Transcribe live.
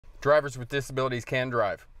Drivers with disabilities can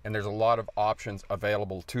drive, and there's a lot of options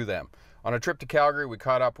available to them. On a trip to Calgary, we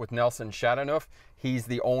caught up with Nelson Chateauneuf. He's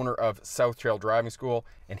the owner of Southtrail Driving School,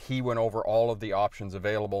 and he went over all of the options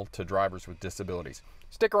available to drivers with disabilities.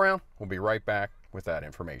 Stick around, we'll be right back with that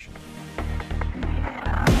information.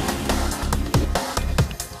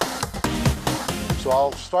 So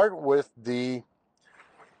I'll start with the,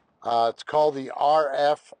 it's called the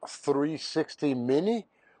RF360 Mini,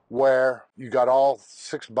 where you got all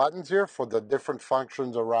 6 buttons here for the different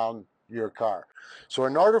functions around your car. So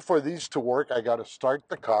in order for these to work, I got to start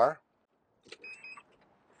the car.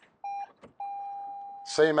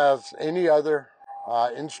 Same as any other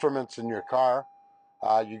instruments in your car,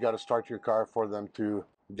 you got to start your car for them to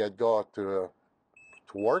to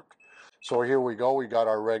work. So here we go, we got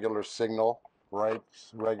our regular signal right,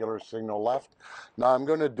 regular signal left. Now I'm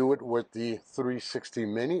going to do it with the 360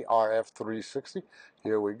 Mini, RF360.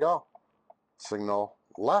 Here we go, signal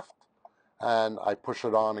left, and I push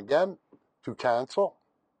it on again to cancel,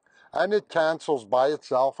 and it cancels by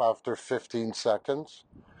itself after 15 seconds.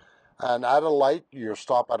 And at a light, you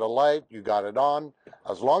stop at a light, you got it on.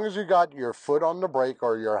 As long as you got your foot on the brake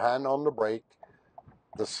or your hand on the brake,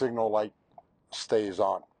 the signal light stays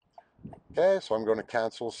on. Okay, so I'm going to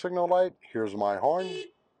cancel signal light. Here's my horn.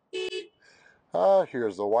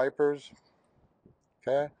 Here's the wipers.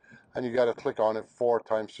 Okay, and you got to click on it 4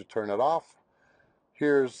 times to turn it off.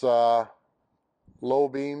 Here's low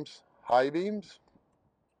beams, high beams.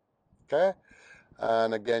 Okay,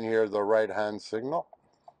 and again here the right hand signal.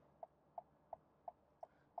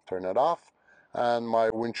 Turn it off, and my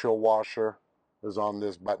windshield washer is on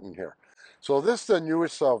this button here. So this is the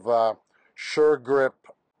newest of Sure Grip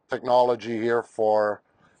technology here for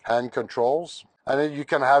hand controls, and then you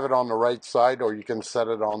can have it on the right side or you can set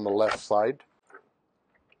it on the left side.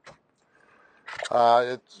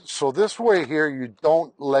 So this way here, you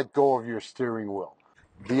don't let go of your steering wheel.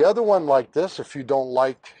 The other one like this, if you don't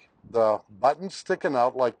like the button sticking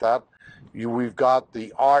out like that, we've got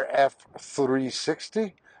the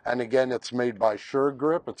RF360, and again it's made by Sure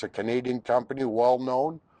Grip. It's a Canadian company, well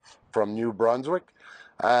known, from New Brunswick,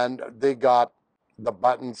 and they got the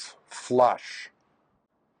buttons flush,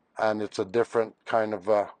 and it's a different kind of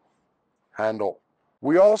handle.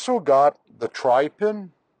 We also got the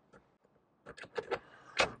tri-pin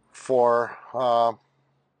for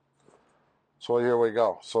so here we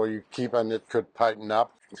go. So you keep, and it could tighten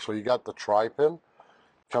up. So you got the tri-pin,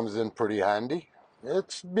 comes in pretty handy.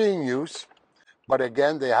 It's being used, but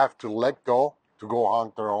again they have to let go to go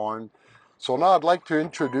honk their horn. So now I'd like to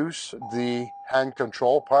introduce the hand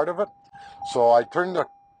control part of it. So I turn the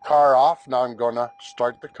car off. Now I'm gonna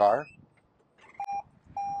start the car.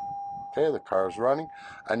 Okay, the car is running,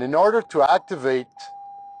 and in order to activate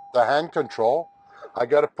the hand control, I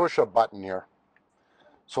got to push a button here.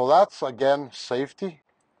 So that's again safety,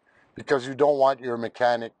 because you don't want your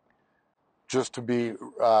mechanic just to be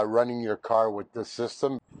running your car with this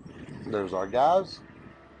system. There's our gas,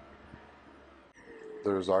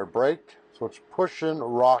 there's our brake. So it's push in,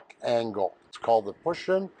 rock, angle. It's called the push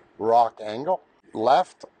in, rock, angle,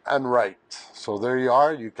 left and right. So there you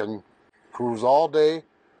are. You can cruise all day,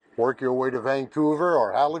 work your way to Vancouver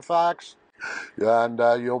or Halifax, and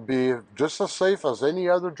you'll be just as safe as any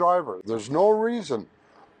other driver. There's no reason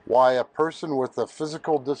why a person with a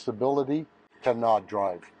physical disability cannot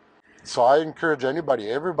drive. So I encourage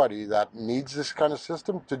everybody that needs this kind of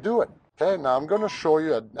system to do it. Okay, now I'm going to show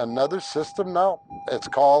you another system now. It's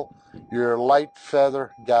called your light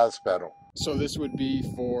feather gas pedal. So this would be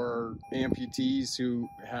for amputees who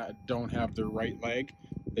don't have their right leg.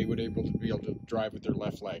 They would be able to drive with their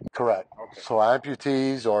left leg. Correct. Okay. So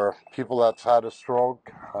amputees or people that's had a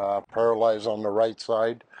stroke, paralyzed on the right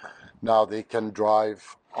side, now they can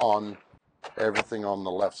drive on everything on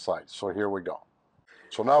the left side. So here we go.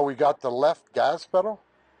 So now we got the left gas pedal,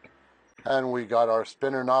 and we got our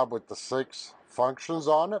spinner knob with the 6 functions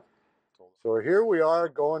on it. So here we are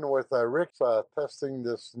going with Rick testing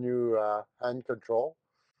this new hand control.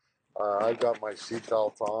 I got my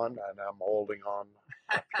seatbelt on and I'm holding on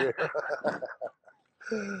up here.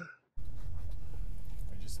 I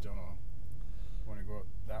just don't know. Want to go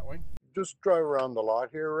that way? Just drive around the lot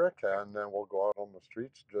here, Rick, and then we'll go out on the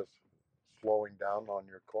streets, just slowing down on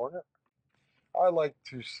your corner. I like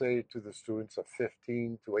to say to the students at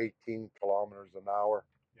 15 to 18 kilometers an hour.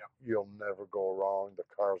 Yeah. You'll never go wrong. The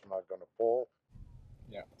car's not going to pull.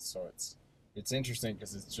 Yeah, so it's interesting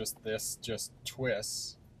because it's just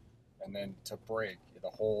twists, and then to brake, the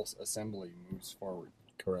whole assembly moves forward.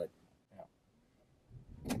 Correct.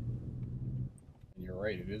 Yeah. And you're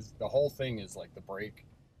right, it is, the whole thing is like the brake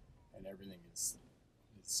and everything is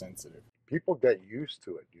sensitive. people get used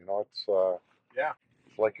to it. You know, Yeah.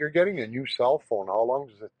 it's like you're getting a new cell phone. How long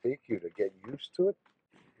does it take you to get used to it?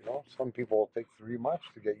 You know, some people will take 3 months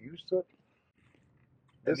to get used to it.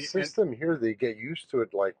 This system here, they get used to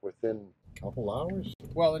it like within a couple hours.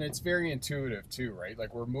 Well, and it's very intuitive too, right?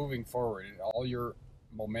 Like we're moving forward, and all your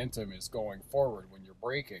momentum is going forward when you're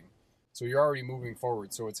braking. So you're already moving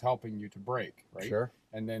forward, so it's helping you to brake, right? Sure.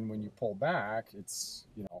 And then when you pull back, it's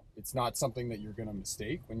it's not something that you're going to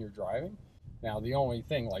mistake when you're driving. Now the only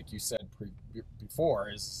thing, like you said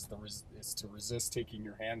before, is to resist taking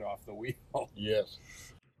your hand off the wheel. Yes.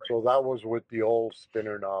 Right. So that was with the old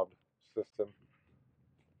spinner knob system.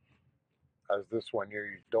 As this one here,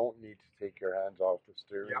 you don't need to take your hands off the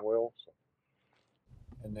steering wheel. So.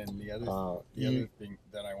 And then the other thing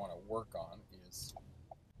that I want to work on is,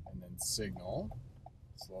 and then signal,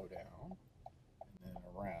 slow down, and then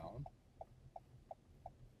around.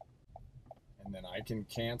 And then I can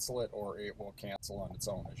cancel it, or it will cancel on its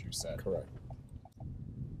own, as you said. Correct.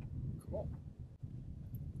 Cool.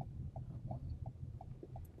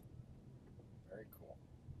 Very cool.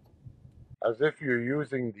 As if you're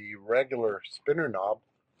using the regular spinner knob,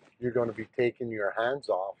 you're going to be taking your hands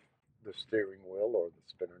off the steering wheel or the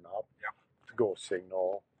spinner knob to go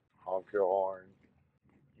signal, honk your horn,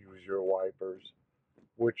 use your wipers,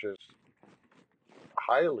 which is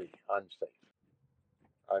highly unsafe.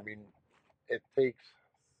 I mean, it takes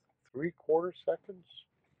 3/4 seconds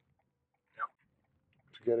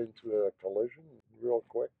to get into a collision real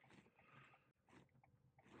quick.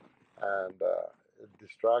 And it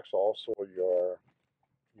distracts also your,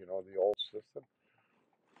 the old system,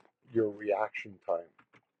 your reaction time.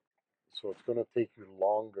 So it's going to take you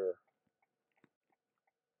longer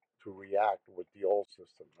to react with the old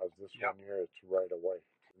system. As this one here, it's right away,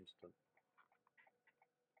 it's instant.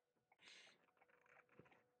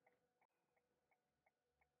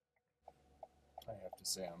 I have to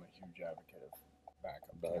say I'm a huge advocate of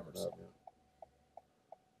backup cameras.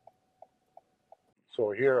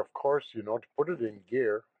 So here, of course, to put it in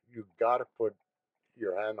gear, you've got to put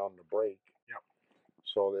your hand on the brake. Yep.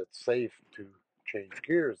 So that it's safe to change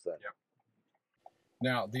gears then. Yep.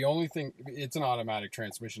 Now, the only thing, it's an automatic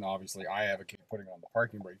transmission, obviously. I advocate putting on the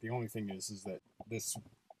parking brake. The only thing is that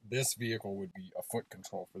this vehicle would be a foot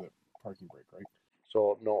control for the parking brake, right?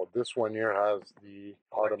 So, no, this one here has the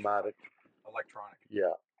automatic. Electronic.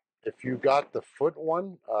 Yeah. If you got the foot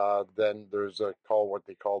one, then there's what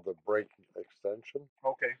they call the brake extension.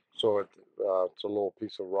 Okay. So it's a little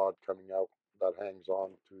piece of rod coming out that hangs on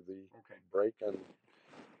to the brake, and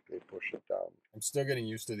they push it down. I'm still getting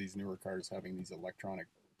used to these newer cars having these electronic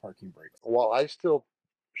parking brakes. Well, I still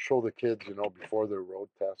show the kids, before their road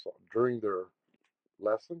tests, during their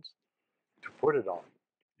lessons, to put it on.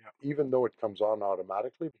 Yeah. Even though it comes on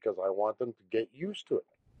automatically, because I want them to get used to it.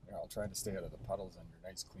 Yeah, I'll try to stay out of the puddles on your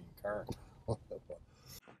nice clean car. I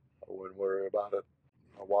wouldn't worry about it.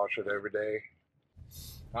 I wash it every day.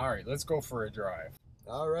 All right, let's go for a drive.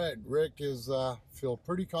 All right, Rick is feel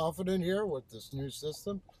pretty confident here with this new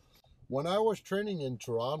system. When I was training in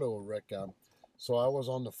Toronto, Rick, so I was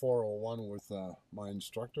on the 401 with my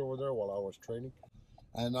instructor over there while I was training,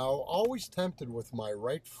 and I was always tempted with my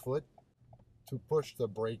right foot to push the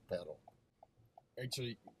brake pedal.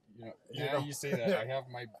 Actually, you say that, I have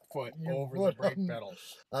my foot over the brake pedal.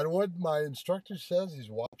 And what my instructor says, he's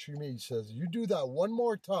watching me, he says, you do that one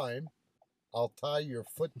more time, I'll tie your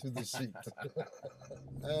foot to the seat.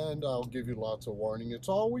 And I'll give you lots of warning. It's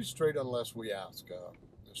always straight unless we ask,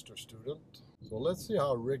 Mr. Student. So let's see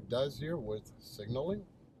how Rick does here with signaling.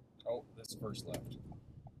 Oh, this first left.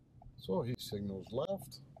 So he signals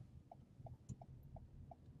left.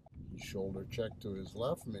 Shoulder check to his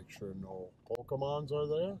left, make sure no Pokemons are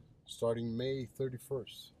there. Starting May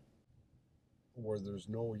 31st, where there's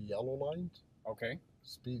no yellow lines. Okay.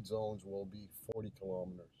 Speed zones will be 40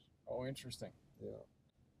 kilometers. Oh, interesting. Yeah.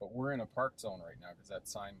 But we're in a park zone right now because that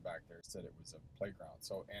sign back there said it was a playground.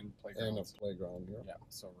 So, and playground. And a playground here. Yeah,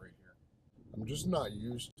 so right here. I'm just not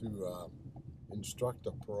used to instruct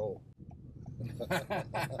a pro.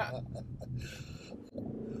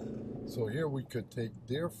 So here we could take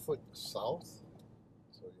Deerfoot south.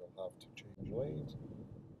 So you'll have to change lanes.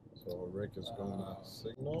 So Rick is going to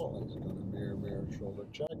signal. He's going to mirror shoulder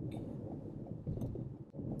check.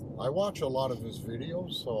 I watch a lot of his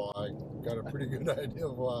videos, so I got a pretty good idea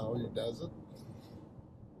of how he does it.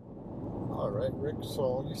 All right, Rick.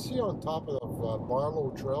 So you see on top of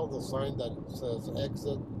Barlow Trail the sign that says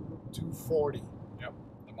exit 240. Yep,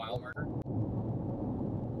 the mile marker.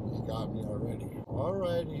 You got me already. All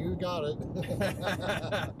right, you got it.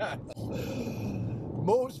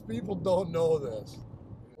 Most people don't know this.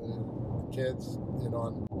 Kids,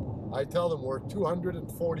 I tell them we're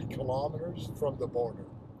 240 kilometers from the border.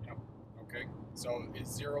 Yep. Okay. So is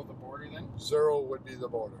 0 the border then? 0 would be the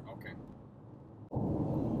border. Okay.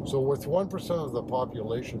 So with 1% of the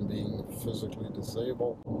population being physically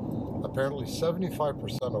disabled, apparently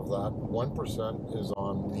 75% of that 1% is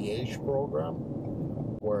on the AGE program,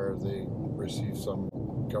 where they receive some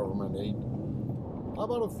government aid. How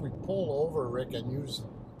about if we pull over, Rick, and use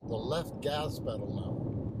the left gas pedal now?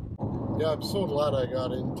 Yeah, I'm so glad I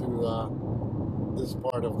got into this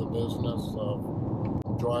part of the business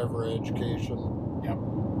of driver education. Yep.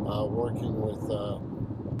 Working with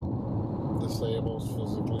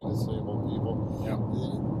physically disabled people. Yep.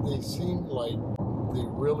 They seem like they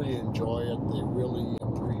really enjoy it. They really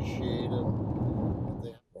appreciate it.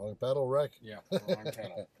 Wrong pedal, Rick? Yeah, wrong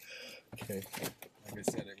pedal. Okay. Like I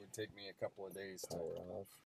said, it would take me a couple of days to